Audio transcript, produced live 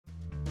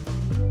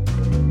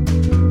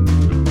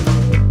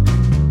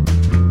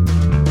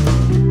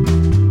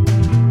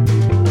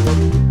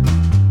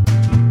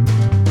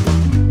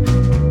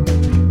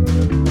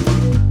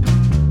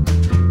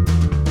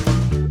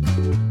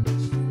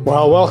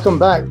Well, welcome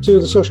back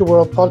to the Social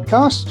World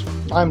Podcast.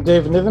 I'm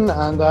Dave Niven,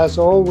 and as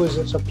always,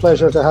 it's a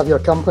pleasure to have your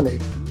company.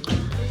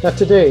 Now,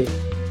 today,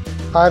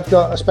 I've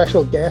got a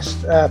special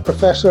guest,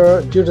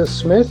 Professor Judith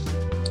Smith,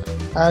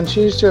 and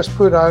she's just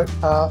put out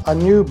a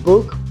new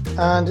book,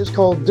 and it's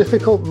called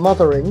Difficult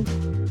Mothering: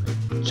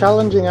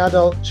 Challenging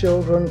Adult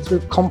Children Through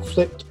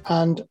Conflict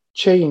and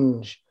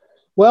Change.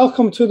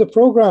 Welcome to the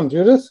program,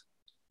 Judith.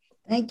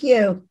 Thank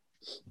you.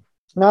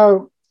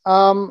 Now,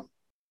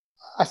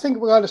 I think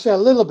we've got to say a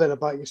little bit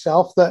about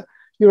yourself, that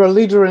you're a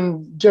leader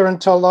in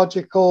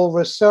gerontological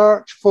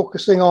research,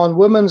 focusing on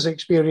women's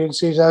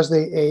experiences as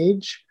they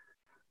age.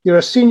 You're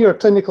a senior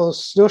clinical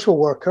social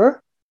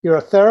worker, you're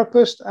a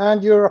therapist,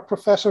 and you're a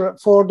professor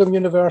at Fordham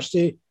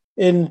University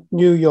in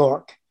New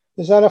York.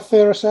 Is that a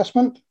fair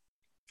assessment?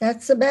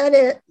 That's about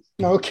it.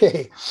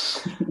 Okay.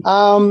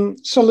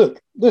 So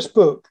look, this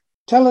book,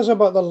 tell us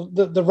about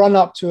the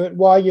run-up to it,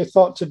 why you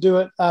thought to do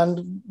it,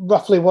 and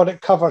roughly what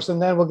it covers,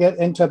 and then we'll get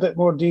into a bit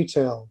more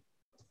detail.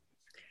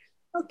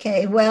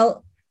 Okay,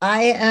 well,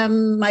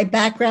 my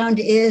background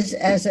is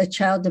as a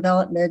child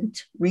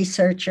development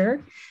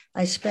researcher.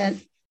 I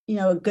spent,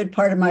 a good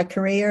part of my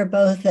career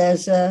both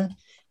as a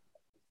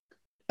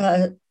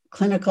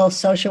clinical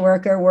social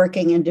worker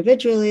working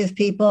individually with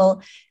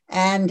people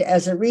and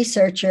as a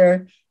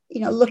researcher,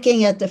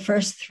 looking at the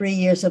first 3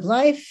 years of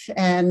life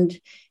and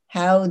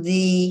how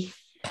the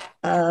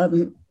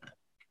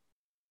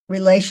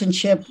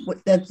relationship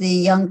that the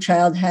young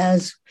child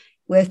has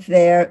with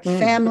their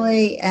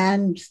family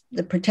and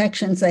the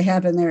protections they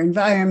have in their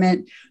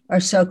environment are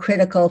so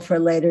critical for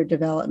later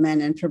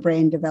development and for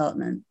brain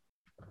development.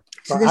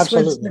 So this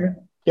Absolutely. was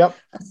an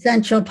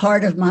essential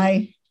part of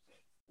my,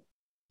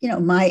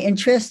 my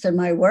interest and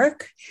my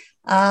work.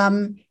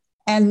 And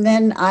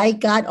then I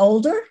got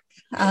older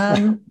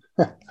and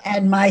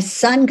my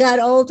son got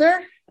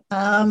older.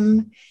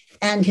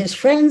 And his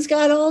friends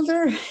got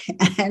older,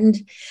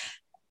 and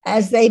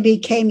as they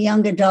became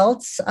young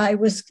adults,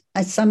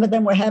 some of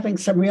them were having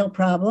some real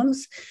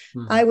problems.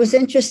 I was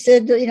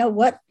interested,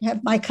 what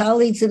have my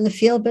colleagues in the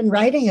field been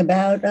writing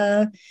about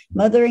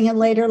mothering in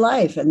later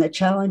life and the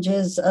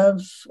challenges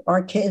of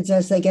our kids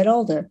as they get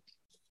older.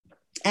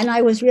 And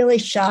I was really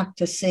shocked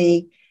to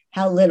see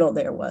how little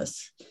there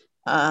was.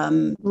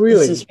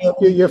 Really?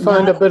 You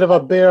found a bit of a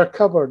bare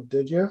cupboard,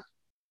 did you?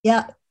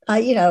 Yeah.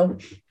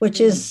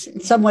 Which is in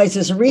some ways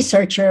as a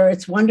researcher,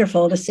 it's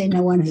wonderful to see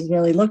no one has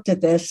really looked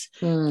at this,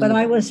 but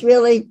I was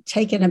really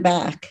taken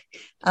aback.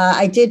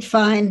 I did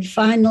find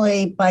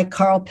finally by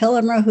Carl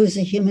Pillemer, who's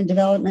a human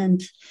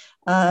development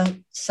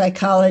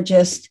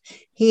psychologist,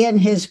 he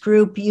and his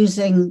group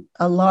using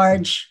a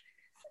large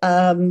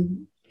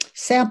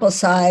sample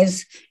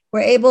size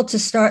were able to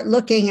start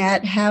looking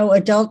at how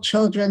adult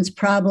children's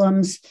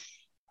problems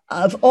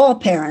of all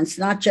parents,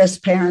 not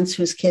just parents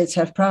whose kids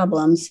have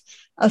problems,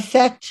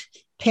 affect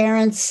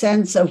parents'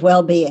 sense of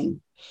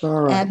well-being.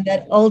 Right. And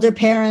that older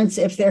parents,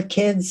 if their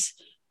kids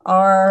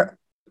are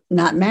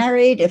not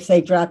married, if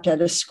they dropped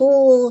out of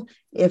school,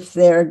 if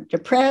they're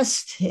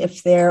depressed,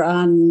 if they're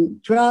on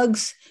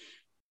drugs,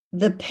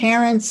 the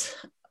parents,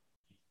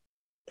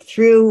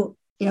 through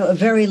a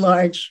very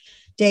large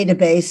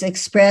database,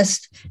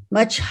 expressed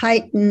much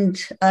heightened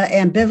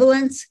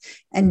ambivalence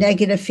and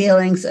negative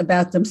feelings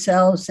about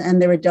themselves and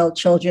their adult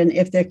children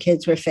if their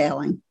kids were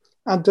failing.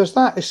 And does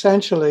that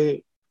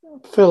essentially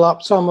fill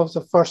up some of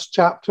the first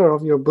chapter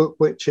of your book,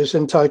 which is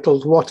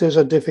entitled, What is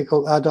a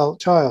Difficult Adult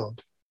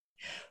Child?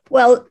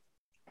 Well,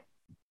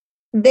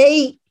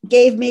 they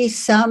gave me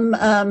some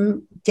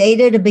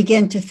data to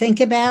begin to think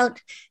about,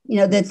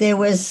 that there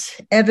was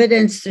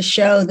evidence to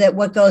show that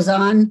what goes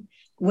on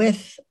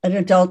with an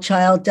adult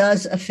child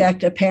does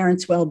affect a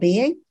parent's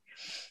well-being.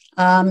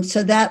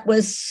 So that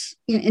was,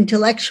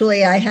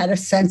 intellectually, I had a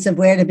sense of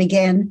where to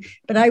begin,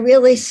 but I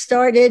really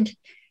started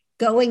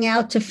going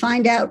out to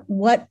find out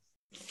what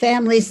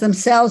families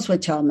themselves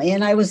would tell me.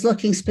 And I was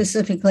looking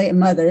specifically at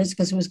mothers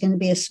because it was going to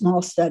be a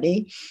small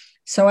study.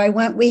 So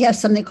we have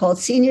something called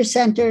senior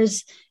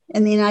centers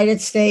in the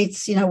United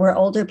States, where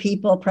older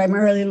people,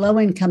 primarily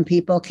low-income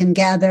people, can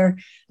gather.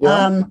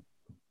 Yeah.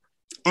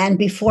 And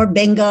before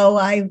bingo,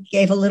 I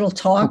gave a little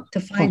talk to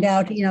find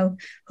out,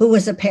 who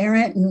was a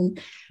parent and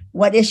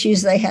what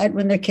issues they had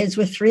when their kids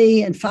were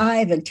 3 and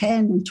 5 and 10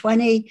 and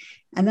 20.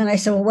 And then I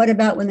said, well, what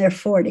about when they're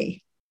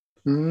 40?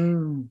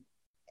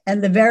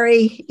 And the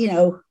very,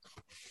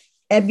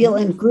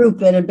 ebullient group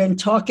that had been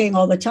talking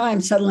all the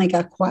time suddenly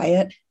got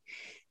quiet.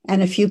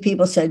 And a few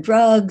people said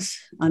drugs,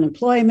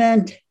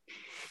 unemployment.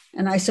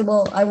 And I said,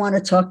 well, I want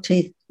to talk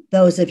to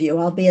those of you.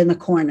 I'll be in the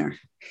corner.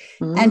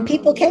 And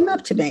people came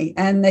up to me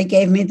and they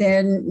gave me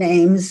their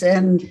names.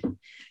 And,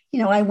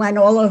 I went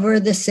all over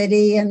the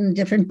city and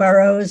different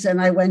boroughs, and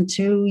I went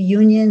to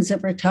unions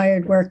of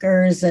retired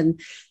workers and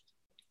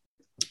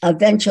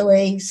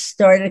eventually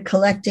started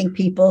collecting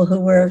people who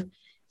were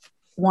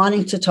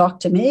wanting to talk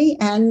to me.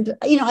 And,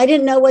 I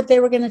didn't know what they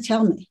were going to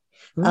tell me.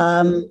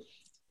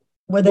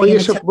 Were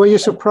you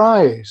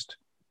surprised?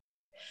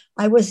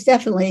 I was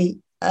definitely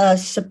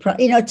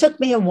surprised. It took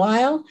me a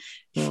while.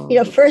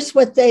 First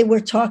what they were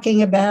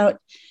talking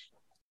about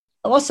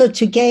also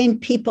to gain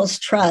people's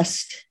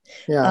trust.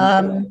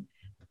 Yeah.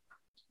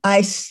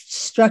 I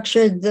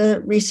structured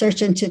the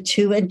research into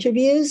 2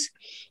 interviews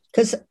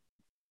because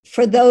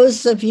for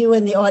those of you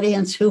in the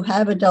audience who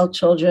have adult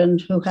children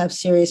who have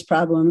serious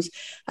problems,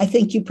 I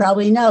think you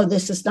probably know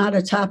this is not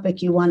a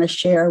topic you want to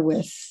share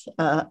with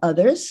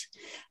others.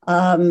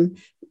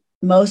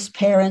 Most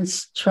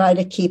parents try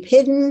to keep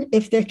hidden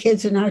if their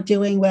kids are not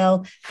doing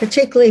well,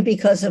 particularly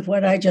because of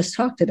what I just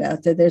talked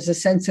about, that there's a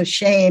sense of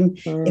shame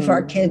if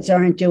our kids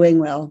aren't doing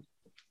well.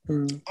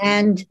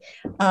 And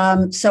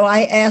so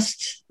I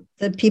asked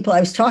the people I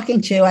was talking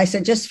to, I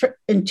said,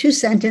 in 2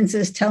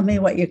 sentences, tell me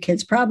what your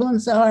kids'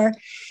 problems are.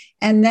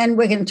 And then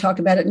we're going to talk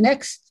about it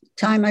next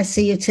time I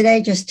see you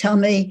today. Just tell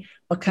me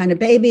what kind of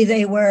baby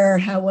they were.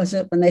 How was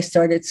it when they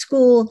started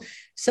school?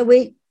 So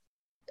we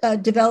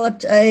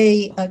developed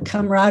a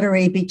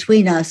camaraderie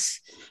between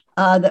us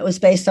that was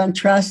based on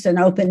trust and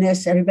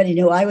openness. Everybody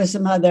knew I was a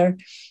mother.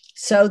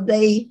 So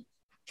they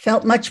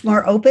felt much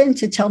more open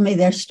to tell me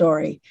their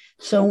story.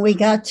 So when we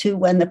got to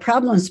when the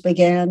problems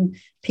began,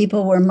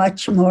 people were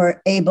much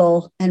more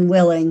able and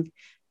willing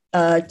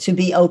to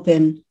be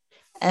open.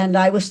 And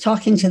I was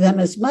talking to them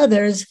as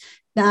mothers,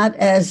 not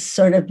as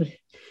sort of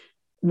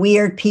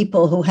weird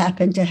people who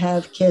happen to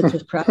have kids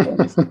with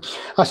problems.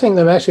 I think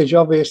the message,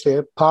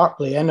 obviously,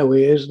 partly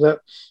anyway, is that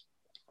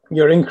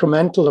your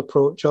incremental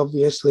approach,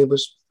 obviously,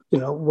 was,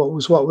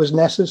 what was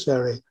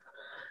necessary.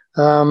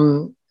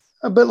 But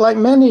like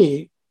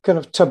many kind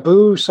of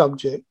taboo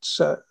subjects,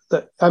 there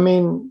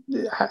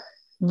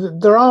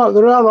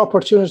are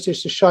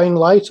opportunities to shine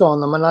light on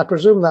them, and I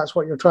presume that's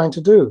what you're trying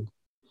to do.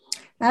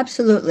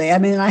 Absolutely. I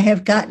mean, I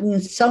have gotten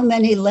so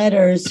many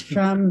letters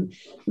from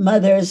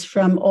mothers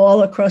from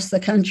all across the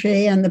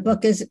country, and the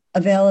book is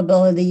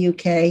available in the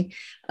UK,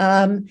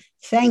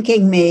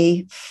 thanking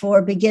me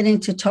for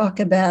beginning to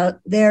talk about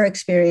their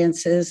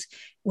experiences,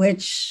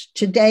 which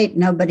to date,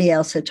 nobody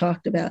else had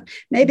talked about.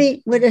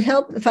 Maybe would it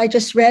help if I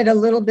just read a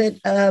little bit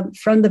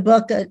from the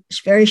book, a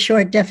very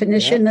short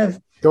definition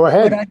of Go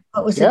ahead. what I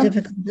thought was a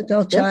difficult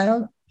adult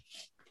child?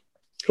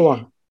 Go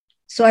on.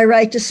 So I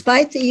write,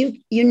 despite the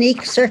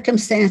unique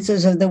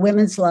circumstances of the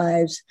women's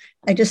lives,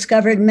 I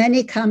discovered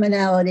many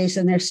commonalities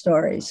in their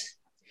stories.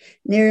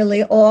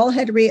 Nearly all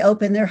had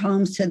reopened their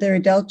homes to their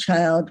adult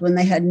child when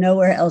they had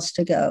nowhere else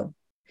to go.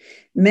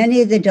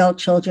 Many of the adult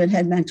children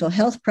had mental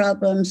health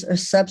problems or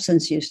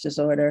substance use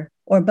disorder,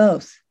 or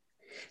both.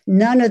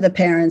 None of the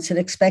parents had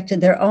expected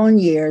their own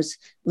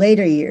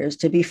later years,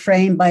 to be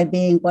framed by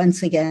being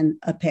once again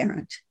a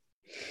parent.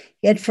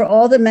 Yet for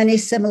all the many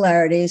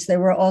similarities, there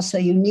were also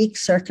unique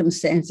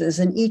circumstances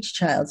in each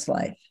child's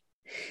life.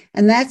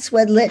 And that's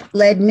what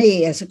led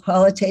me as a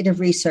qualitative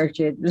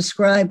researcher to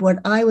describe what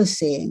I was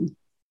seeing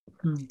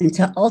and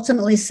to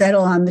ultimately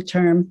settle on the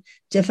term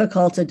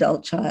difficult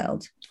adult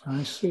child.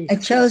 I see. I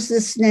chose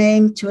this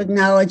name to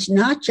acknowledge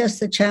not just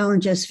the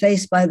challenges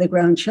faced by the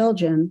grown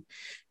children,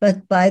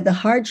 but by the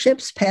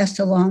hardships passed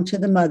along to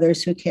the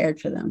mothers who cared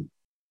for them.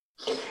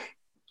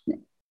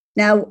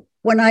 Now,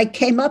 when I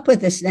came up with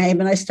this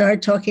name and I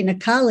started talking to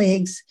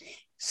colleagues,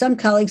 some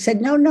colleagues said,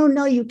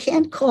 no, you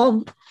can't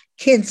call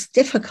kids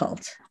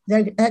difficult.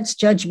 That's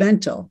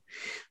judgmental.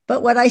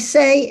 But what I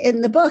say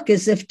in the book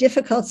is if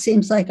difficult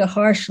seems like a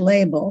harsh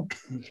label,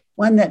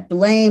 one that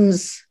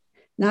blames,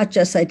 not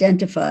just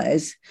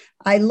identifies,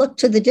 I look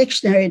to the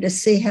dictionary to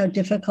see how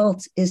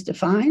difficult is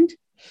defined.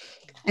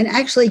 And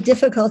actually,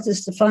 difficult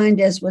is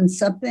defined as when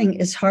something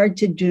is hard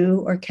to do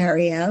or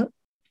carry out,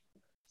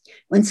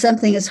 when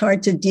something is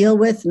hard to deal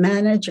with,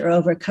 manage, or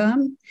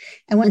overcome,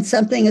 and when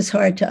something is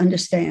hard to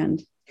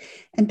understand.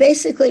 And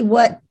basically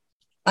what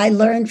I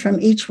learned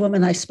from each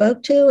woman I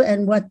spoke to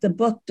and what the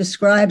book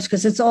describes,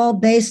 because it's all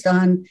based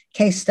on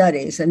case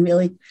studies and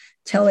really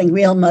telling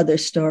real mother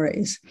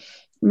stories.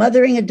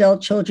 Mothering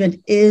adult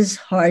children is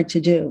hard to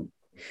do.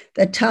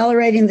 That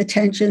tolerating the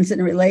tensions in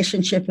a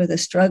relationship with a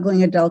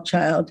struggling adult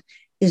child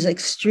is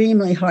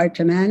extremely hard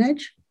to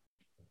manage.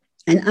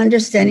 And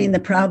understanding the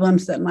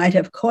problems that might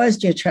have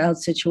caused your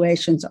child's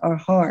situations are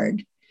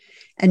hard.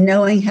 And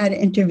knowing how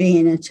to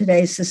intervene in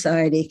today's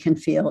society can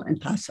feel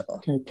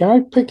impossible. Okay. Can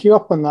I pick you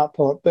up on that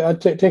part? But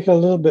I'd take it a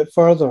little bit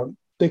further,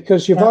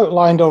 because you've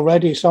outlined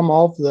already some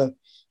of the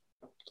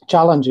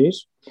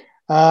challenges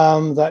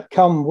that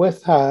come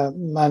with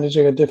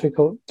managing a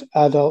difficult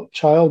adult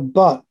child.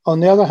 But on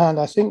the other hand,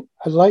 I think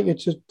I'd like you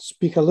to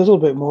speak a little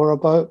bit more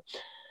about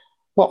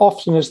what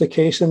often is the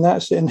case, and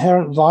that's the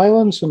inherent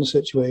violence in the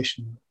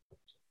situation.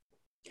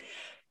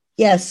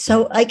 Yes.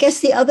 So I guess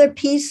the other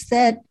piece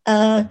that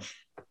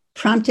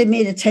prompted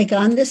me to take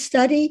on this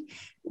study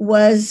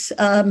was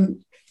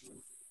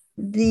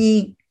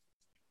the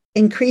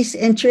increased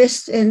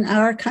interest in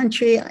our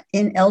country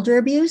in elder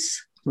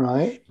abuse.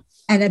 Right.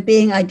 And it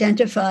being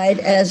identified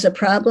as a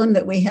problem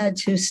that we had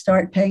to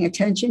start paying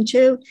attention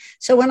to.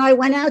 So when I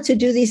went out to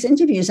do these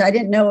interviews, I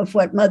didn't know if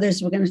what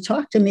mothers were going to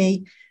talk to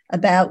me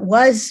about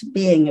was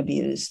being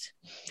abused.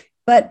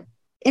 But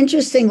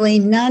interestingly,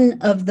 none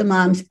of the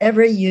moms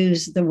ever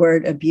used the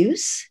word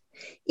abuse,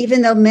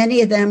 even though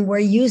many of them were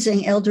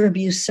using elder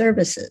abuse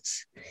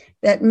services.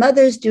 that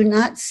mothers do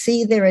not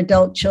see their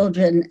adult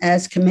children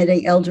as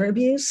committing elder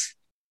abuse.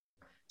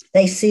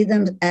 They see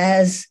them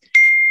as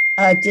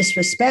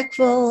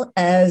disrespectful,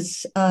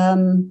 as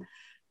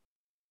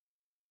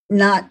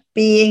not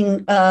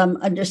being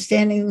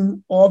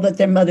understanding all that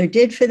their mother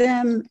did for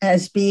them,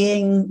 as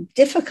being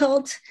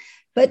difficult.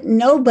 But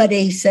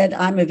nobody said,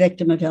 I'm a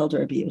victim of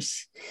elder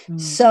abuse. Mm-hmm.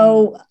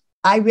 So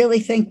I really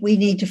think we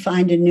need to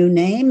find a new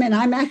name. And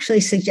I'm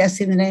actually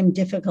suggesting the name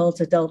difficult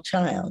adult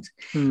child.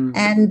 Mm-hmm.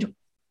 And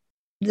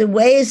the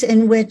ways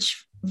in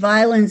which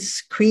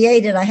violence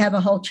created, I have a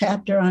whole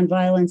chapter on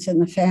violence in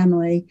the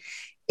family,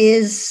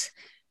 is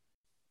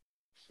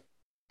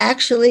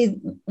actually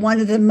one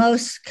of the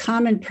most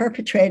common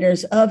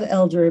perpetrators of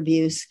elder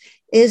abuse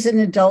is an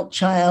adult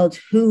child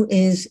who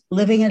is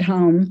living at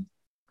home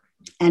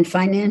and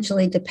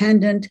financially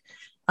dependent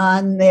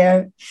on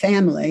their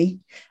family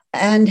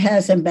and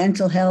has a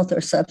mental health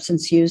or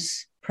substance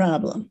use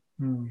problem.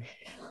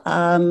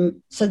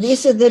 So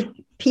these are the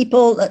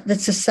people that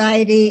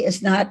society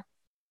is not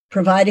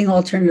providing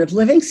alternative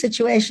living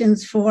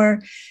situations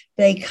for.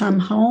 They come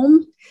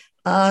home.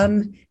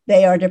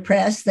 They are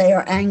depressed. They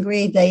are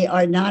angry. They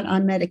are not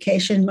on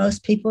medication.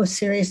 Most people with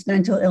serious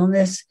mental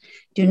illness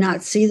do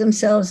not see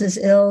themselves as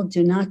ill,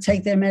 do not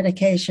take their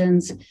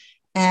medications.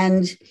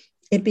 And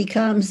it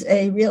becomes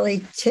a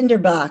really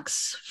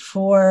tinderbox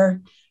for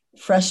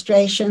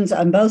frustrations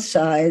on both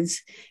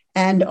sides.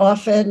 And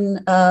often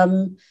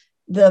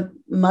the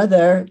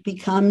mother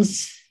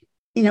becomes,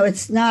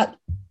 it's not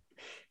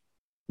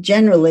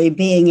generally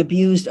being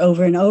abused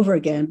over and over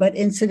again, but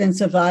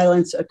incidents of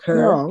violence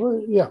occur.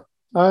 No, yeah,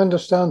 I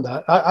understand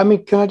that. I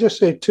mean, can I just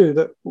say too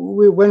that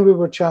when we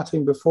were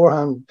chatting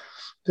beforehand,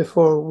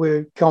 before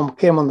we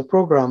came on the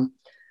program,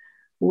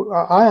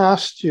 I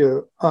asked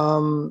you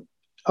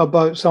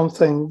about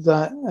something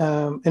that,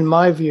 in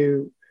my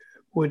view,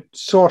 would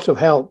sort of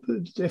help,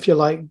 if you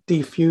like,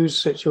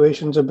 defuse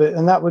situations a bit,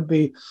 and that would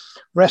be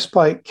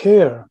respite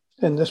care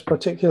in this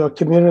particular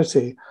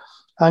community.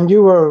 And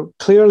you were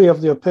clearly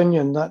of the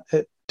opinion that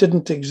it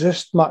didn't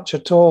exist much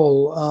at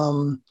all.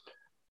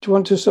 Do you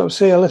want to sort of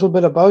say a little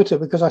bit about it?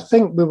 Because I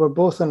think we were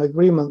both in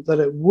agreement that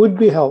it would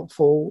be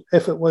helpful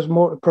if it was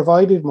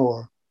provided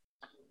more.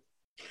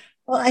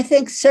 Well, I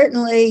think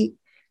certainly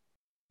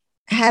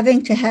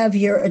having to have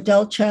your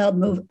adult child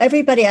move,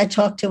 everybody I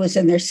talked to was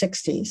in their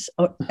 60s,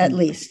 or at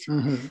least.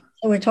 Mm-hmm.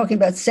 So we're talking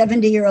about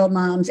 70-year-old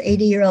moms,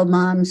 80-year-old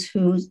moms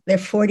who their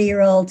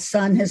 40-year-old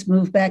son has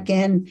moved back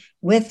in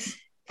with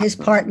his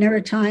partner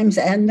at times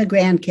and the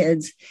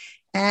grandkids.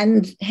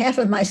 And half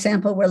of my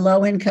sample were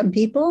low-income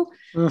people.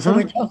 Mm-hmm. So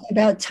we're talking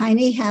about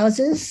tiny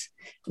houses,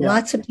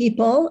 lots of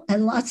people,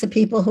 and lots of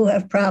people who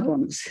have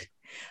problems.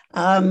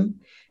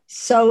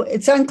 So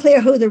it's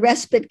unclear who the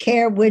respite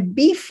care would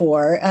be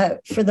for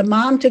the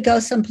mom to go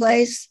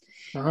someplace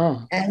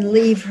and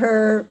leave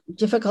her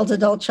difficult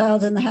adult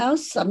child in the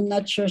house. I'm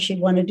not sure she'd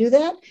want to do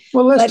that.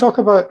 Well, let's talk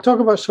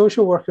about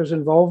social workers'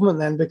 involvement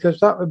then, because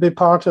that would be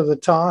part of the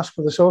task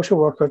for the social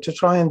worker to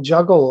try and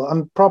juggle,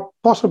 and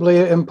possibly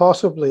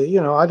impossibly,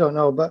 I don't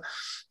know, but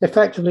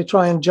effectively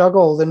try and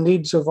juggle the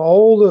needs of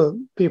all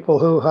the people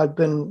who had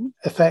been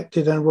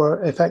affected and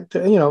were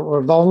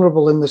were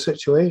vulnerable in the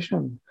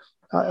situation.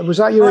 Was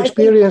that your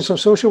experience of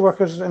social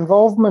workers'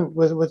 involvement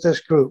with this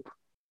group?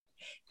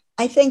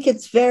 I think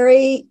it's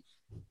very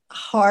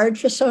hard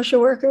for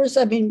social workers.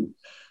 I mean,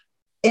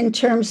 in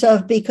terms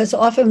of, because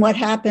often what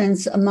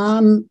happens, a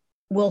mom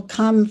will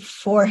come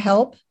for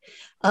help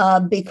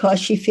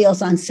because she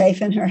feels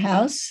unsafe in her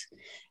house,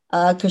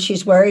 because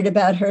she's worried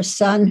about her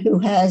son who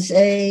has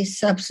a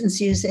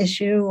substance use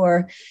issue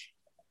or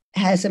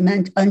has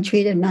an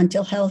untreated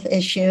mental health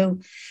issue.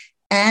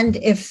 And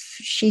if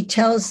she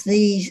tells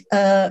the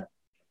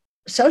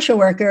social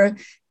worker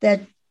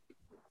that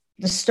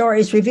the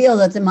stories reveal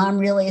that the mom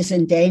really is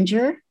in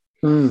danger,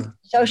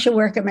 social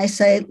worker may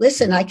say,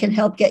 listen, I can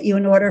help get you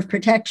an order of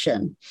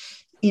protection.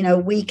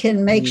 We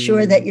can make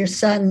sure that your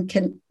son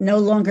can no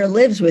longer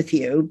lives with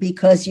you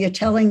because you're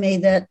telling me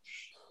that,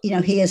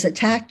 he has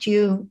attacked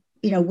you.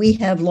 We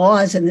have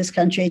laws in this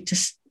country.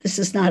 This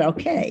is not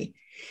okay.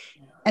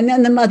 And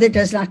then the mother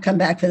does not come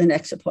back for the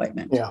next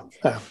appointment. Yeah.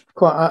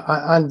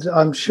 And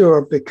I'm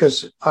sure,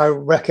 because I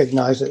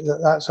recognize it,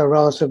 that's a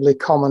relatively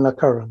common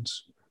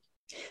occurrence.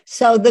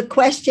 So the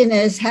question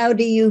is, how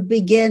do you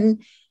begin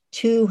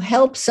to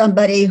help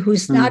somebody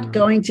who's not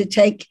going to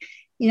take,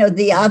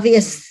 the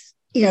obvious,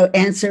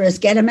 answer is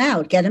get him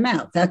out.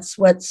 That's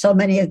what so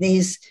many of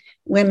these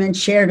women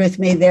shared with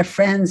me. Their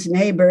friends,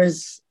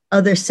 neighbors,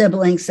 other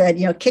siblings said,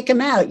 kick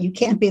him out. You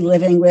can't be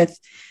living with,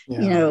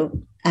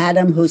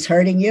 Adam, who's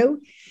hurting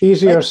you.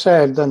 Easier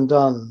said than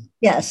done.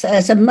 Yes,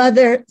 as a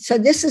mother. So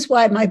this is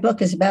why my book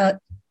is about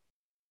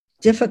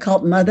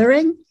difficult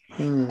mothering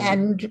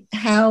and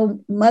how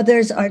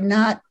mothers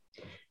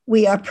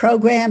we are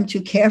programmed to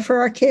care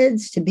for our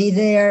kids, to be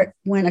there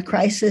when a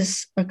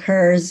crisis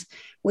occurs.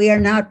 We are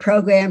not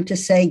programmed to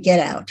say, get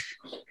out.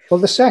 Well,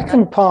 the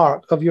second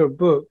part of your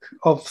book,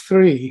 of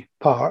 3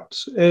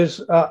 parts,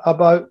 is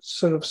about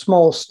sort of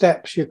small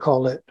steps, you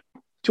call it,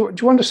 do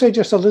you want to say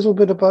just a little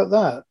bit about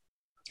that?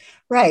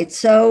 Right.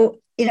 So,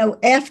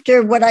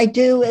 after what I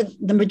do,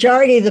 the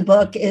majority of the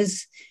book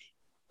is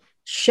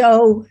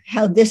show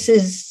how this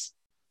is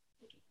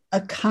a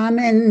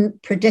common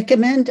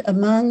predicament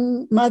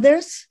among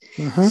mothers.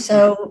 Mm-hmm.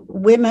 So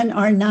women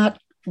are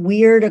not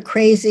weird or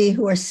crazy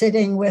who are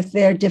sitting with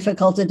their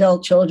difficult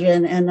adult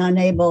children and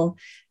unable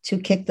to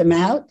kick them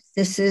out.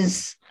 This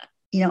is,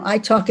 I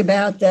talk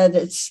about that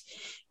it's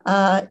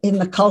in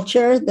the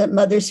culture that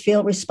mothers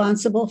feel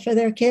responsible for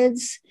their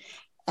kids,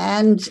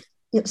 and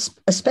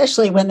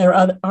especially when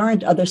there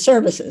aren't other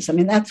services. I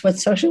mean, that's what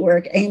social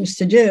work aims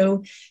to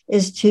do,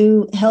 is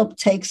to help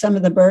take some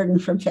of the burden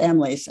from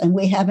families. And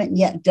we haven't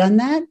yet done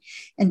that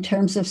in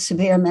terms of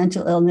severe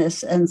mental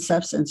illness and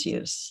substance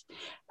use.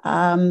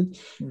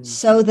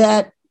 So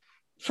that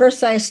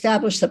first I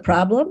establish the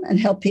problem and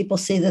help people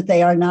see that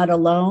they are not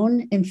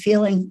alone in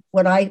feeling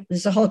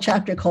there's a whole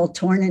chapter called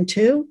Torn in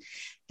Two,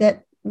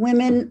 that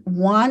women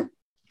want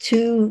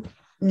to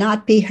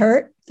not be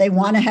hurt. They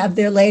want to have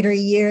their later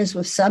years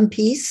with some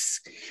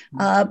peace,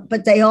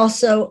 but they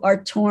also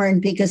are torn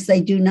because they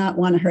do not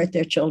want to hurt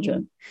their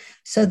children.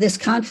 So this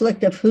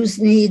conflict of whose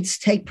needs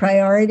take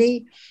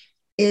priority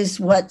is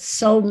what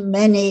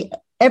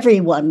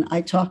everyone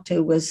I talked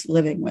to was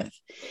living with.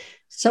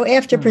 So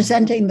after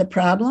presenting the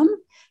problem,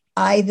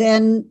 I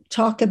then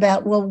talk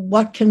about, well,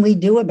 what can we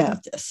do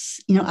about this?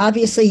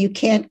 Obviously you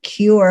can't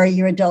cure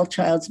your adult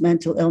child's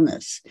mental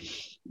illness.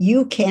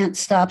 You can't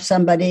stop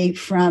somebody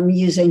from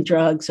using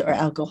drugs or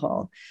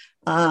alcohol.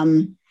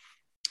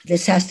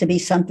 This has to be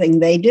something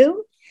they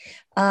do.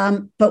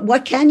 But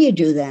what can you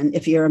do then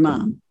if you're a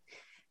mom?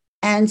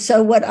 And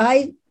so what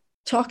I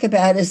talk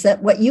about is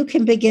that what you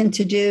can begin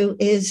to do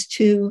is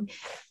to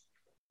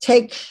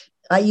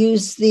I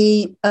use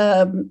the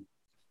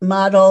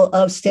model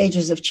of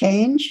stages of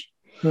change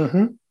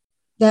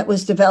that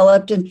was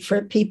developed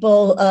for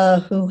people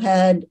who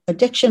had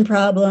addiction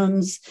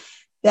problems,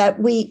 that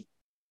we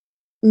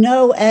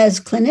know as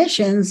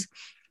clinicians,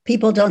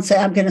 people don't say,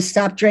 I'm going to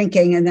stop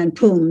drinking, and then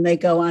boom, they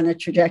go on a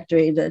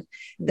trajectory that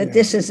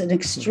this is an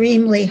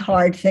extremely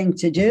hard thing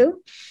to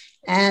do.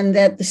 And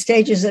that the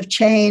stages of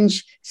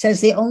change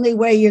says the only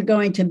way you're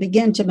going to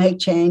begin to make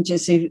change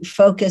is to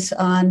focus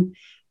on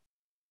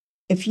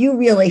if you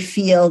really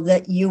feel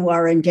that you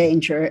are in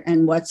danger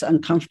and what's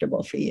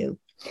uncomfortable for you.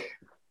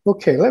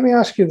 Okay, let me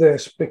ask you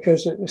this,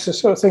 because it's the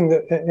sort of thing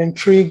that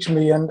intrigues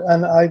me, and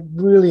I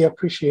really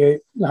appreciate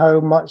how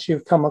much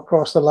you've come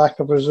across the lack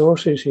of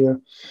resources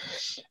here.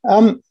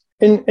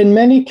 In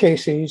many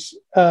cases,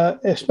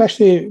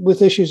 especially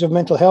with issues of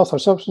mental health or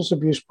substance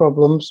abuse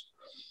problems,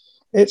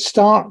 it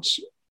starts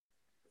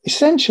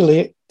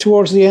essentially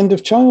towards the end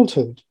of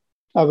childhood,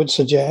 I would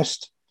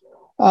suggest.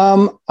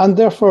 And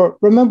therefore,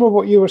 remember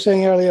what you were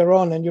saying earlier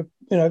on in your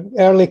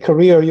early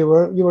career, you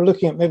were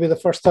looking at maybe the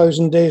first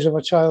 1,000 days of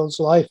a child's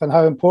life and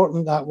how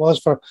important that was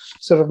for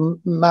sort of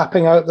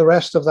mapping out the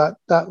rest of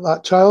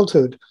that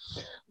childhood.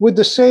 Would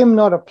the same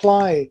not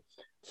apply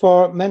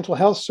for mental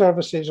health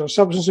services or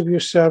substance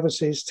abuse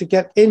services to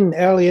get in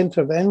early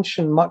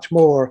intervention, much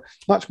more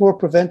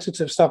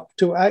preventative stuff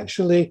to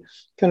actually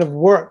kind of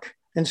work,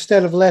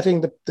 instead of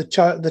letting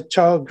the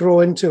child grow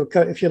into,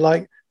 if you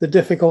like, the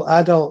difficult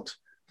adult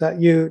that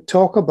you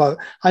talk about?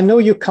 I know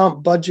you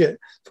can't budget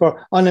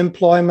for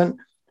unemployment,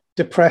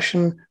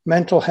 depression,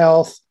 mental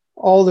health,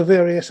 all the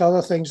various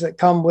other things that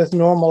come with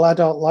normal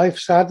adult life,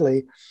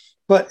 sadly.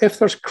 But if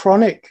there's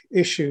chronic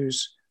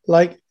issues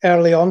like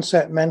early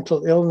onset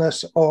mental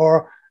illness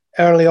or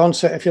early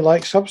onset, if you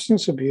like,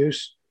 substance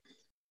abuse,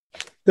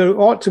 there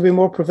ought to be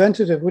more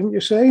preventative, wouldn't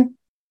you say?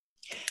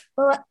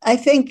 Well, I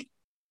think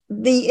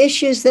the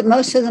issues that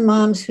most of the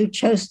moms who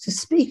chose to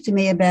speak to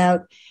me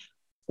about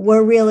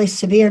were really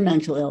severe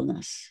mental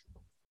illness.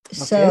 Okay.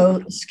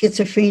 So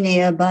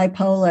schizophrenia,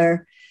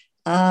 bipolar,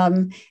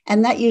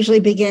 and that usually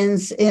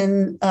begins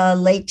in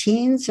late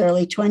teens,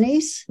 early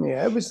 20s.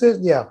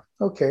 Yeah,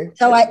 okay.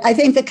 So I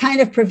think the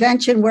kind of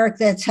prevention work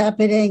that's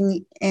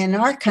happening in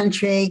our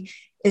country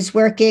is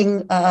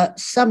working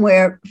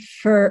somewhere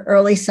for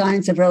early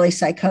signs of early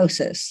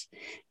psychosis.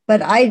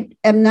 But I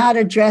am not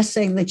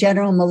addressing the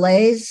general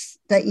malaise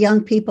that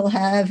young people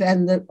have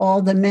and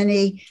all the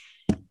many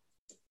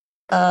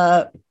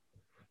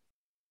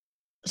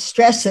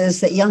stresses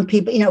that young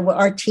people,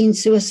 our teen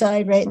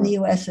suicide rate in the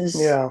U.S. is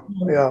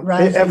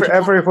rising.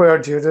 Everywhere,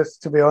 Judith,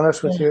 to be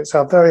honest with you, it's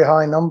a very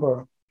high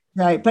number.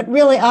 Right. But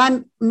really,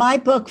 my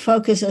book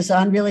focuses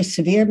on really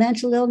severe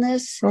mental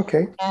illness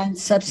and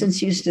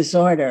substance use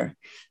disorder,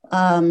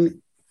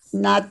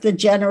 not the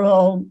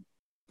general,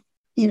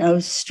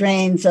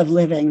 strains of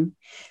living.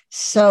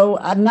 So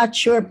I'm not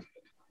sure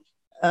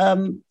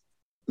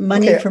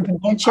money for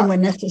prevention would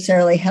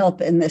necessarily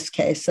help in this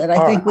case. That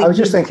I was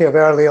just thinking of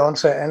early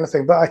onset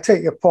anything, but I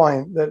take your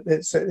point that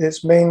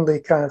it's mainly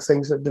kind of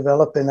things that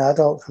develop in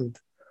adulthood.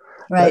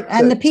 Right.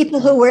 And the people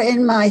who were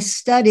in my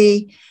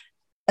study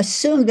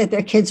assumed that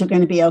their kids were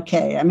going to be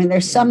okay. I mean,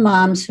 there's some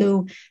moms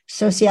who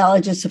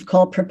sociologists have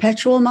called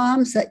perpetual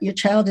moms, that your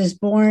child is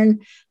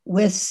born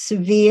with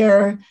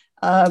severe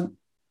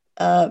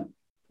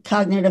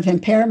cognitive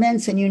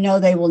impairments, and you know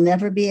they will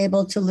never be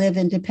able to live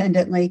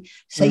independently.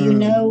 So you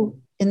know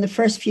in the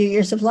first few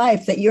years of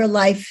life that your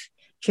life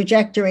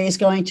trajectory is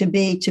going to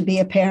be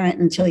a parent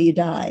until you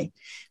die.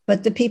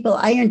 But the people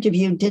I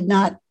interviewed did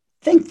not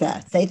think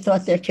that. They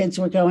thought their kids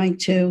were going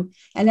to,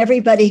 and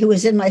everybody who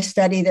was in my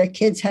study, their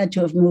kids had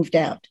to have moved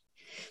out.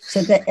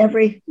 So that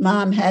every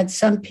mom had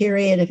some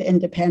period of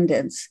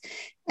independence.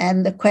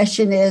 And the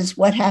question is,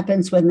 what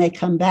happens when they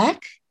come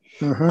back?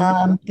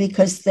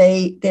 Because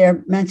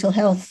their mental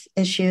health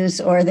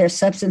issues or their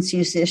substance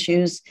use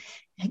issues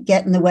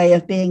get in the way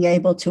of being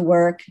able to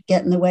work,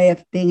 get in the way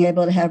of being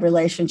able to have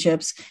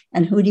relationships.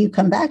 And who do you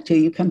come back to?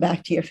 You come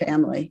back to your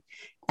family.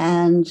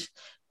 And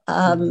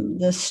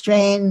the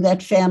strain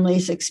that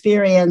families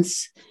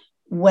experience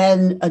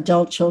when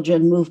adult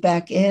children move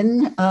back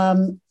in,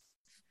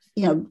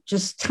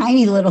 just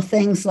tiny little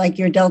things like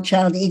your adult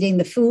child eating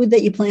the food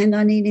that you planned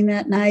on eating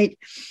that night.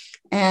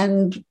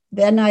 And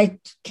then I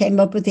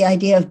came up with the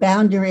idea of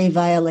boundary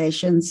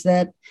violations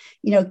that,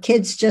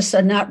 kids just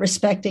are not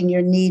respecting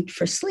your need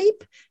for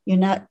sleep. You're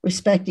not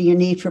respecting your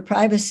need for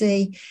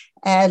privacy.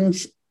 And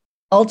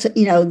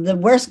the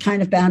worst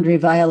kind of boundary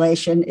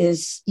violation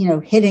is,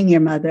 hitting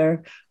your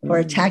mother or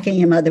attacking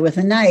your mother with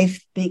a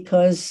knife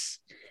because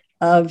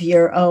of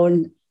your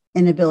own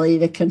inability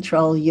to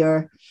control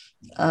your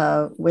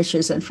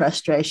wishes and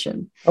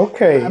frustration.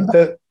 Okay.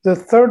 The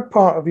third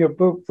part of your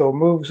book, though,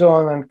 moves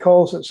on and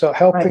calls itself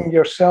Helping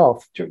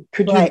Yourself.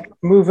 Could you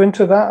move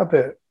into that a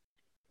bit?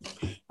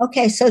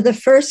 Okay. So the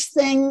first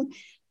thing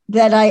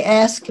that I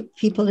ask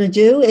people to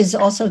do is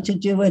also to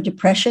do a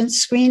depression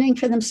screening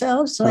for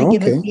themselves. So I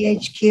give a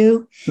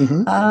BHQ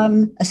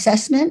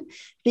assessment,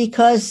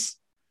 because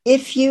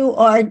if you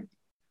are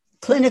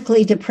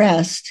clinically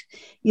depressed,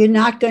 you're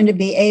not going to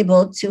be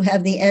able to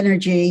have the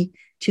energy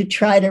to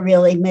try to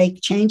really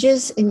make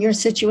changes in your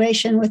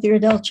situation with your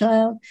adult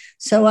child.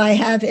 So I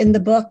have in the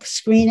book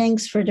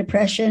screenings for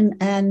depression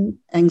and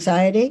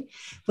anxiety,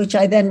 which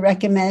I then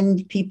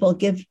recommend people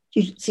give.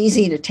 It's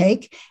easy to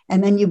take,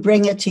 and then you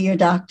bring it to your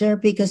doctor,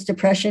 because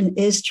depression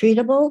is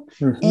treatable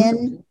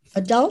in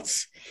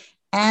adults.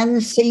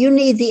 And so you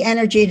need the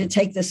energy to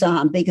take this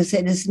on, because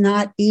it is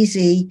not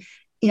easy.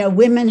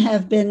 Women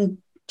have been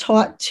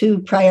taught to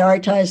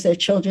prioritize their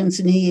children's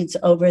needs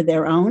over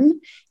their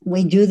own.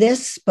 We do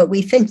this, but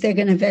we think they're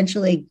going to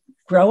eventually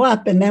grow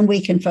up, and then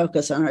we can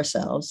focus on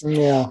ourselves.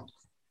 Yeah.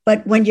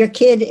 But when your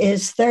kid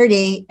is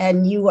 30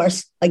 and you are,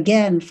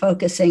 again,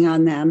 focusing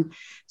on them.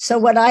 So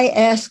what I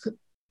ask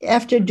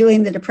after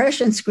doing the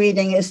depression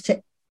screening is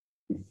to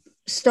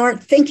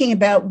start thinking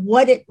about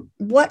what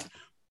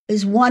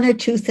is one or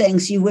two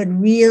things you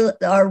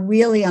are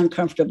really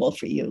uncomfortable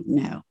for you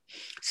now.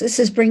 So this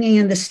is bringing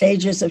in the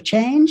stages of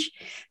change.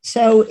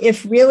 So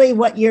if really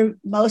what you're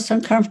most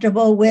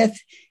uncomfortable with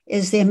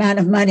is the amount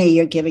of money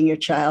you're giving your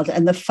child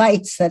and the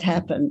fights that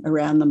happen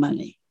around the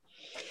money,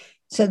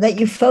 so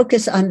that you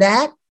focus on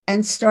that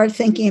and start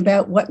thinking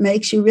about what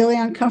makes you really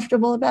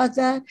uncomfortable about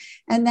that,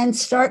 and then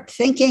start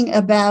thinking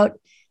about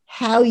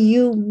how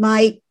you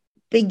might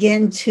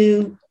begin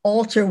to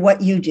alter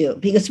what you do,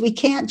 because we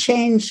can't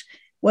change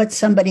what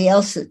somebody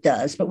else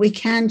does, but we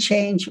can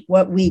change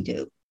what we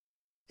do.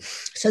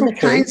 So the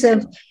kinds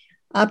of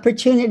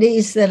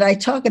opportunities that I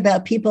talk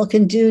about people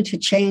can do to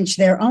change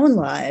their own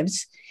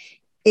lives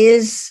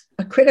is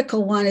a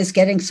critical one is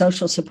getting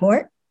social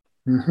support.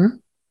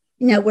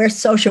 We're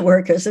social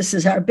workers. This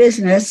is our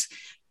business.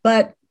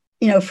 But,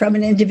 from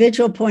an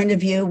individual point of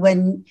view,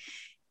 when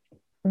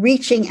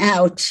reaching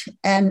out,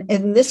 and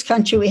in this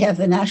country, we have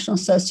the National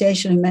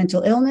Association of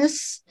Mental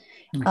Illness,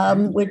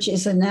 which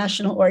is a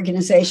national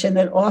organization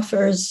that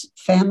offers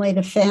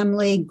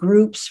family-to-family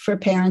groups for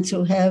parents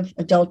who have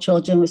adult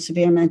children with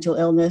severe mental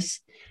illness.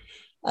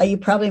 You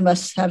probably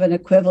must have an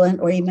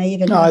equivalent, or you may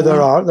even have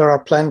there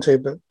are plenty,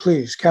 but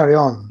please carry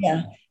on.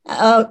 Yeah.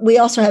 We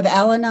also have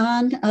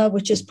Al-Anon,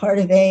 which is part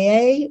of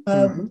AA,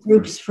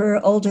 groups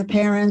for older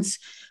parents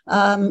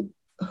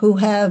who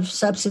have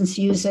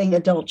substance-using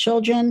adult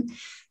children.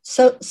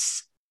 So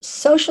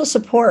social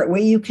support, where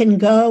you can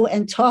go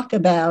and talk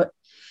about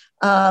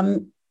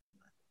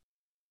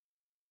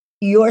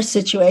your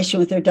situation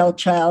with your adult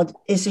child,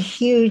 is a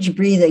huge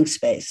breathing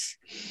space,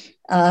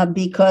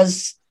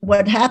 because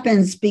what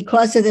happens,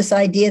 because of this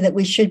idea that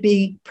we should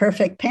be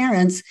perfect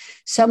parents,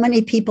 so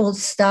many people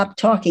stop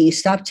talking. You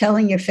stop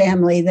telling your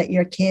family that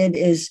your kid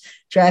is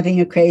driving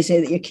you crazy,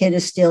 that your kid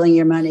is stealing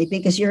your money,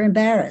 because you're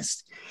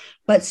embarrassed.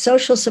 But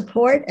social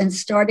support and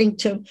starting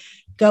to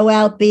go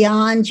out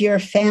beyond your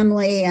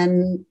family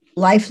and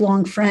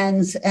lifelong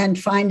friends and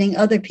finding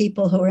other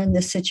people who are in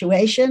this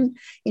situation.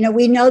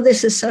 We know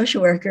this as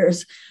social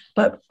workers,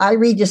 but I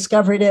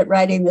rediscovered it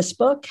writing this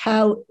book,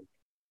 how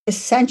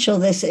essential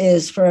this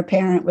is for a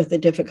parent with a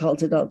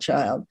difficult adult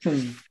child.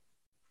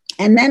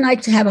 And then I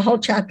have a whole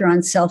chapter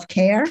on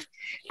self-care,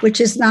 which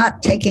is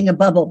not taking a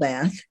bubble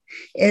bath.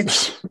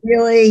 It's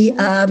really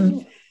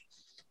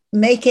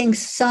making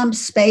some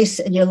space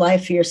in your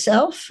life for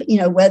yourself,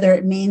 whether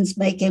it means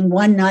making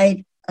one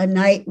night a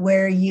night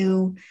where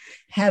you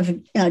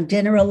have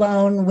dinner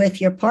alone with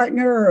your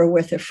partner or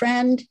with a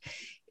friend.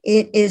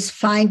 It is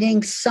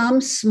finding some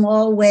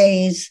small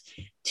ways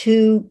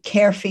to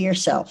care for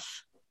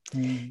yourself.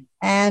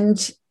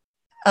 And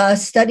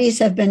studies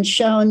have been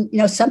shown,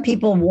 some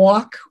people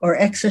walk or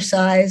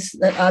exercise.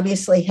 That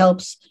obviously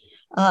helps,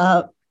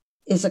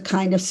 is a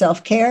kind of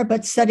self-care,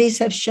 but studies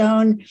have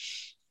shown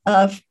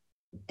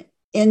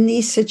in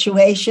these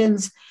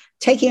situations,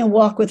 taking a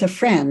walk with a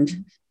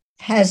friend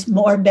has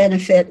more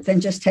benefit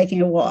than just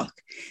taking a walk.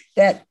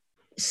 That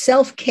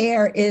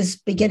self-care is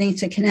beginning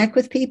to connect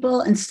with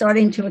people and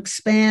starting to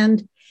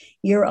expand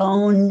your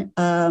own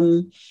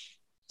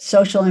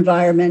social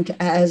environment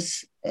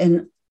as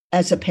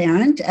a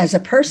parent, as a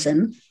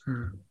person.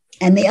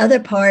 And the other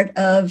part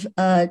of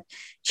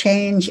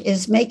change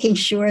is making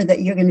sure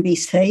that you're going to be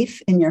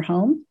safe in your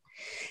home.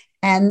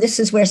 And this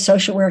is where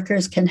social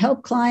workers can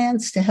help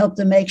clients to help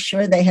them make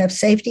sure they have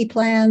safety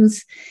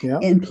plans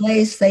in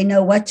place. They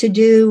know what to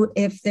do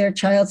if their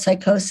child's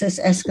psychosis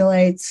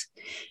escalates.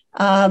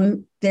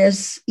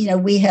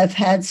 We have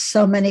had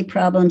so many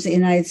problems in the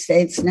United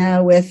States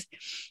now with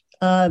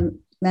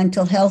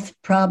mental health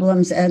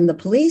problems and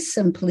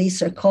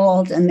police are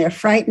called and they're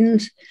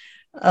frightened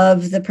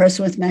of the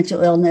person with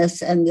mental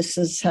illness. And this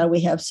is how we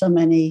have so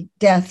many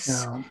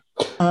deaths.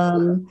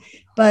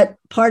 But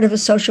part of a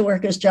social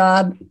worker's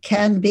job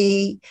can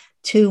be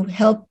to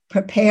help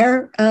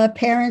prepare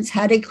parents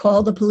how to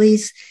call the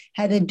police,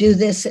 how to do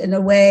this in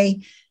a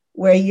way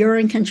where you're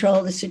in control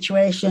of the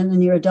situation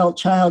and your adult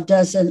child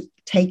doesn't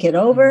take it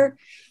over.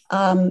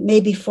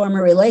 Maybe form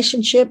a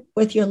relationship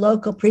with your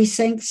local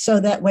precinct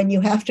so that when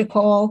you have to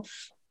call,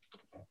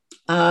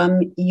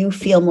 you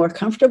feel more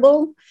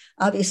comfortable.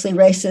 Obviously,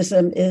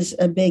 racism is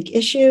a big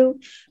issue.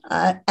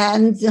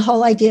 And the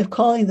whole idea of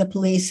calling the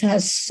police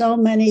has so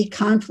many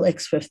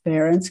conflicts with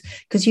parents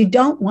because you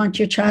don't want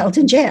your child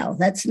in jail.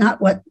 That's not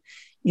what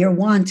you're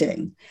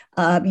wanting.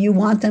 You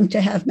want them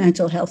to have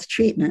mental health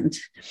treatment.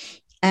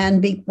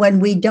 And when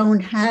we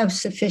don't have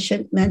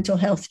sufficient mental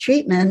health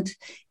treatment,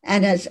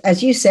 and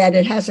as you said,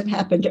 it hasn't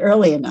happened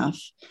early enough,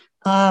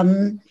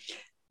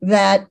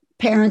 that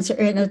parents are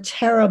in a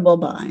terrible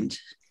bind.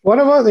 What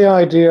about the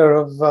idea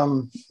of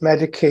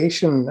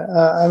medication?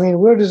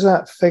 Where does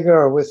that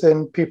figure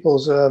within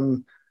people's,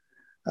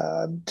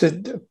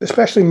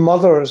 especially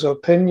mothers'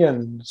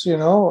 opinions,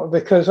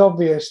 Because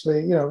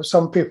obviously,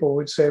 some people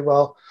would say,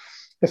 well,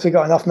 if they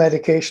got enough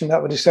medication,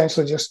 that would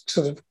essentially just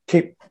sort of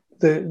keep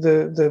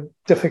the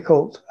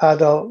difficult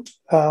adult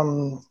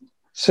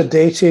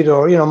sedated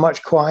or,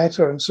 much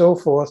quieter and so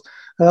forth.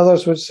 And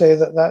others would say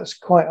that that's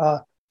quite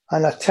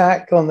an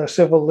attack on their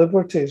civil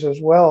liberties as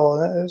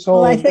well.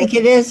 Well, I think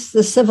it is.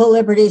 The civil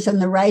liberties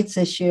and the rights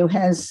issue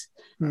has,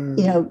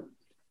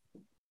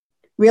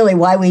 really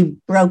why we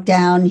broke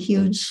down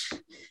huge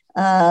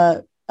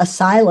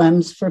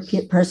asylums for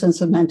persons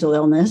with mental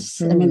illness.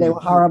 They were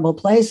horrible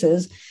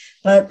places.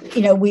 But,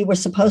 we were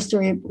supposed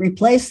to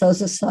replace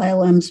those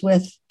asylums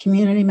with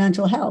community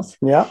mental health.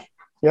 Yeah.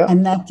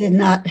 And that did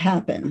not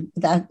happen.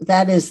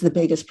 That is the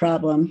biggest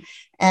problem.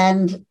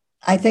 And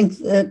I think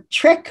the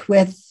trick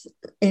with,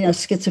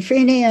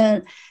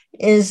 schizophrenia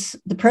is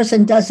the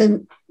person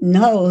doesn't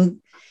know,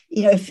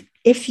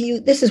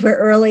 this is where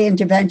early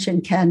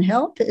intervention can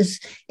help, is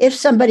if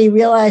somebody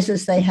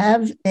realizes they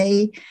have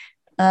a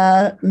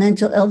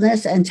mental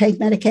illness and take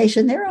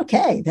medication, they're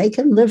okay. They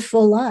can live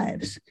full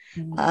lives.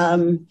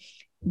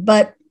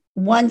 But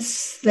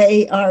once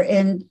they are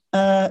in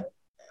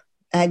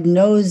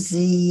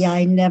agnosia,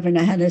 I never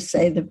know how to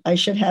say I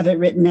should have it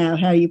written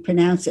out how you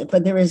pronounce it,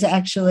 but there is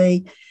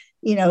actually,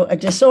 a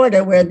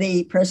disorder where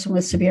the person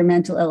with severe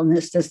mental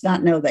illness does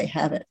not know they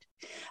have it.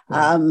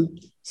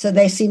 So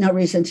they see no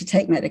reason to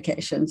take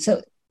medication.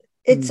 So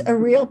it's a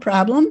real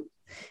problem.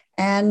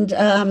 And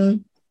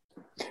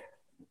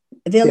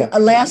the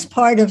last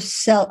part of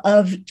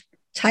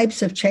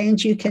types of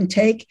change you can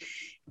take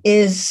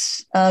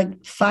is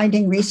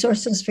finding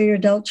resources for your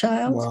adult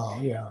child. Wow,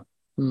 yeah.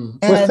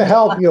 With the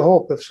help, you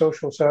hope, of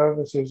social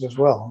services as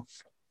well.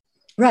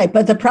 Right.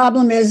 But the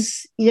problem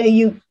is,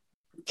 you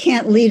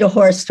can't lead a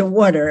horse to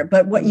water.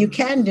 But what you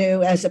can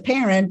do as a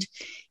parent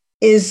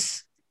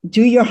is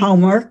do your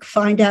homework,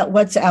 find out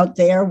what's out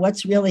there,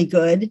 what's really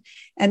good.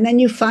 And then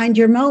you find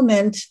your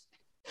moment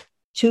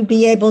to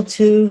be able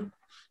to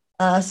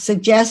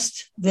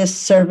suggest this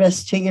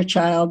service to your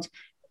child,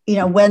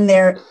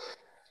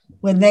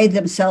 when they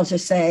themselves are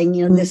saying,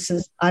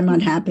 I'm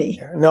unhappy.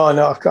 No,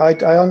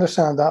 I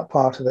understand that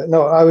part of it.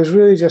 No, I was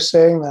really just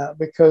saying that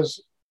because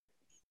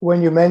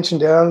when you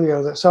mentioned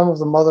earlier that some of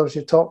the mothers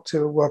you talked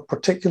to were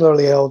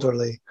particularly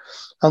elderly,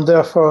 and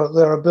therefore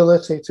their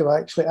ability to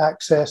actually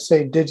access,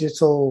 say,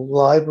 digital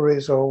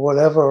libraries or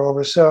whatever, or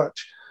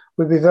research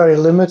would be very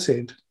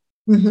limited,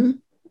 which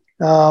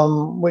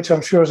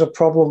I'm sure is a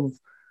problem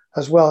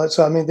as well.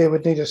 They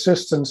would need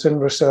assistance in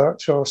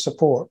research or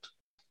support.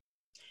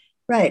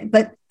 Right.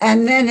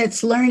 And then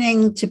it's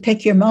learning to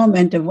pick your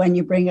moment of when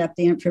you bring up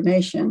the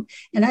information.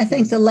 And I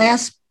think the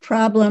last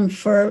problem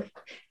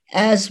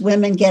as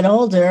women get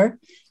older,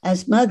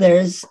 as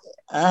mothers,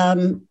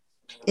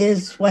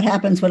 is what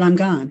happens when I'm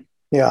gone.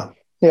 Yeah,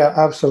 yeah,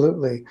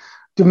 absolutely.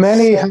 Do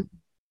many have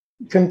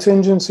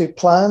contingency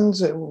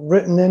plans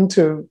written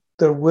into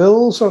their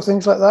wills or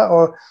things like that?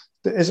 Or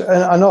is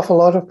an awful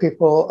lot of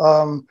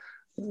people,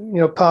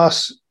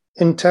 pass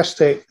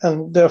intestate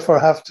and therefore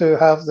have to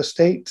have the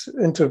state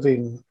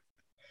intervene?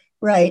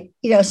 Right.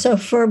 So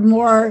for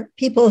more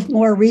people with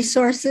more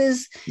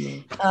resources,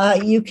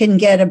 you can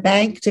get a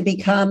bank to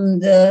become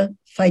the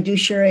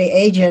fiduciary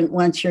agent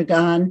once you're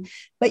gone,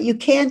 but you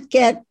can't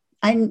get.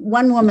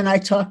 One woman I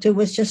talked to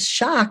was just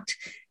shocked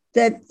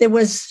that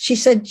she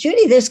said,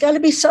 Judy, there's got to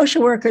be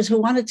social workers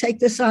who want to take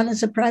this on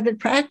as a private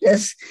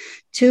practice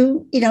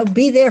to,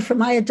 be there for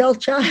my adult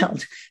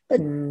child.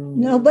 But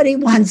nobody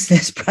wants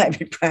this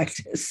private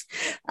practice.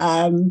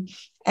 And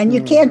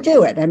you can't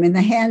do it. I mean,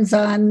 the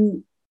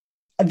hands-on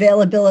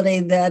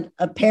availability that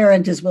a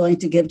parent is willing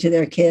to give to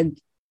their kid,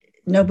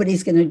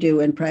 nobody's going to do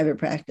in private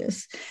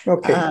practice.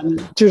 Okay.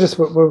 Judith,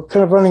 we're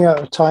kind of running out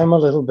of time a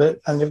little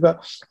bit, and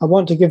I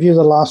want to give you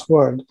the last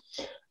word.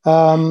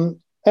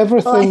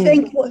 Everything. Well, I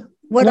think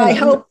I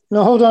hope.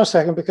 No, hold on a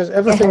second, because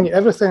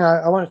everything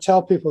I want to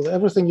tell people that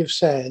everything you've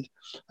said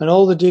and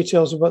all the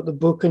details about the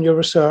book and your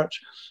research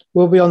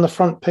will be on the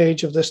front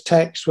page of this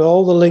text with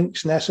all the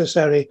links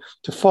necessary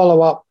to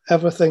follow up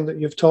everything that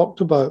you've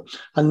talked about.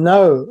 And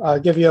now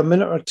I'll give you a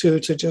minute or two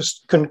to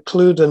just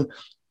conclude and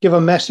give a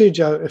message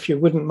out, if you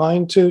wouldn't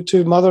mind, to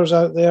mothers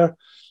out there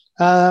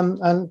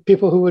and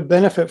people who would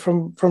benefit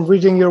from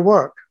reading your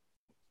work.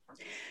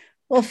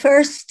 Well,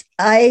 first,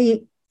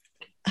 I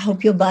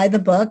hope you'll buy the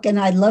book, and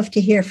I'd love to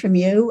hear from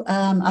you.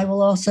 I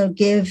will also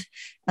give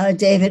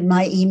David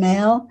my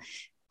email.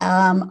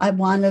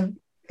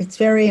 It's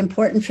very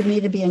important for me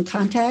to be in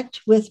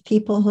contact with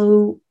people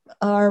who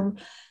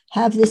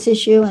have this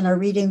issue and are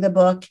reading the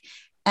book.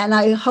 And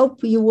I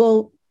hope you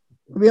will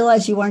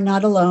realize you are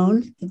not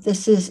alone.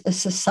 This is a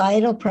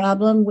societal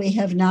problem. We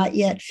have not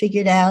yet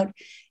figured out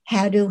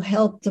how to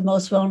help the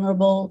most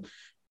vulnerable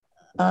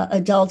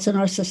adults in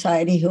our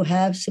society who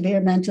have severe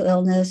mental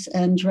illness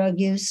and drug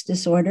use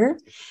disorder.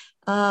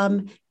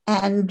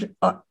 And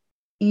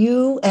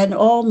you and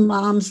all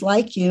moms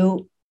like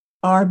you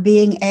are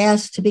being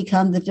asked to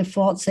become the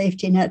default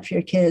safety net for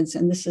your kids.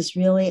 And this is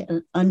really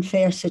an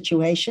unfair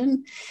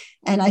situation.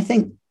 And I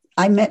think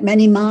I met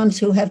many moms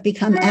who have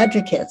become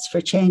advocates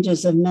for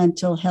changes of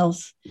mental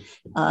health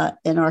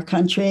in our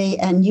country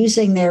and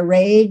using their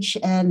rage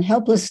and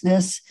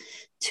helplessness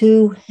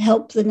to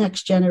help the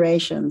next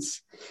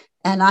generations.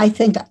 And I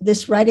think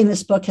writing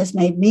this book has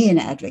made me an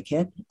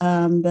advocate,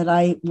 that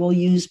I will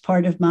use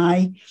part of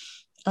my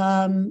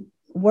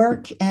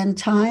work and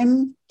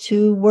time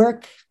to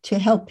work to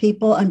help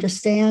people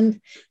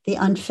understand the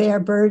unfair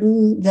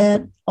burden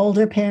that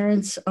older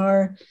parents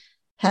are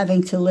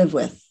having to live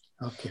with.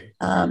 Okay.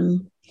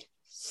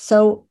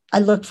 So I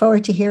look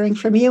forward to hearing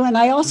from you. And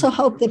I also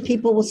hope that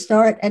people will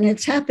start, and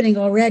it's happening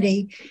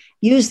already,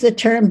 use the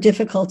term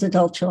difficult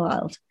adult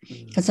child,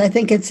 because I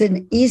think it's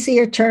an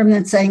easier term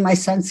than saying my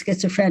son's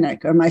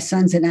schizophrenic or my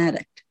son's an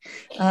addict.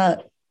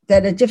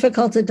 That a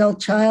difficult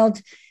adult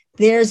child,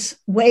 there's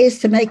ways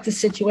to make the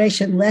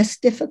situation less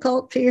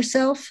difficult for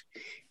yourself.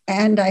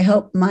 And I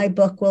hope my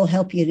book will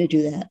help you to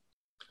do that.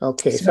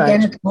 Okay, so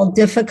again, it's called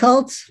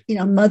Difficult,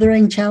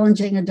 Mothering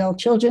Challenging Adult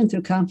Children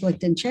Through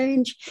Conflict and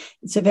Change.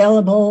 It's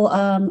available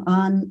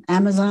on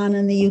Amazon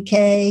in the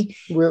UK.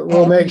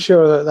 We'll make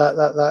sure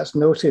that's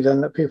noted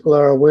and that people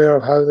are aware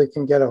of how they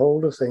can get a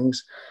hold of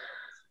things.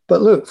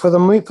 But look, for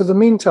the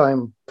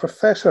meantime,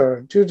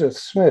 Professor Judith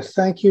Smith,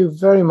 thank you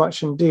very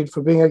much indeed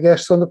for being a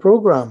guest on the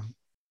program.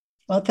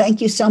 Well,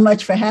 thank you so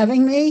much for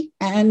having me,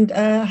 and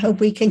hope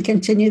we can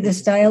continue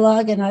this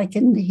dialogue and I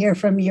can hear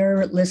from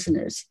your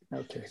listeners.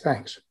 Okay,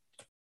 thanks.